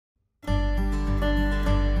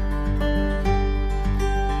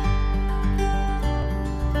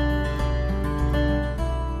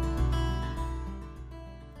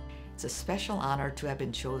special honor to have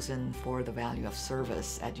been chosen for the value of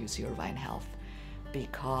service at UC Irvine Health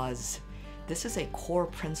because this is a core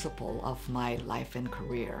principle of my life and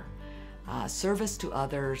career. Service to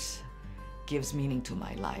others gives meaning to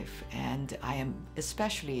my life, and I am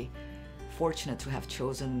especially fortunate to have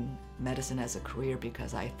chosen medicine as a career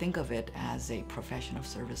because I think of it as a profession of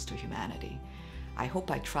service to humanity. I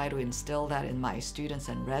hope I try to instill that in my students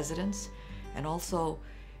and residents, and also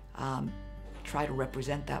try to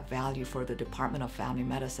represent that value for the Department of Family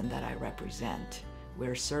Medicine that I represent,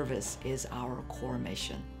 where service is our core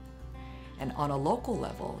mission. And on a local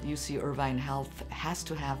level, UC Irvine Health has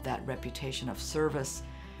to have that reputation of service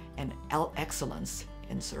and excellence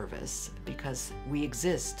in service because we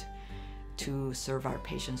exist to serve our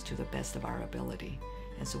patients to the best of our ability.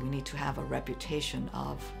 And so we need to have a reputation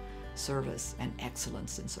of service and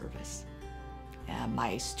excellence in service. And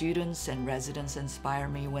my students and residents inspire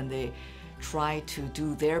me when they try to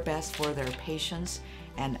do their best for their patients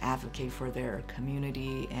and advocate for their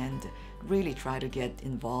community and really try to get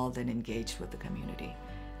involved and engaged with the community.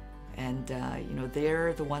 And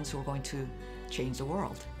they're the ones who are going to change the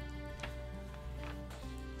world.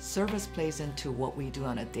 Service plays into what we do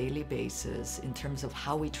on a daily basis in terms of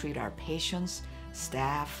how we treat our patients,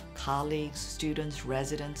 staff, colleagues, students,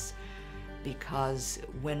 residents, because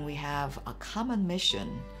when we have a common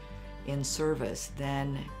mission in service,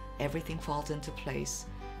 then everything falls into place.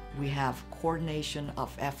 We have coordination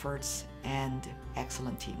of efforts and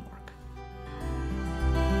excellent teamwork.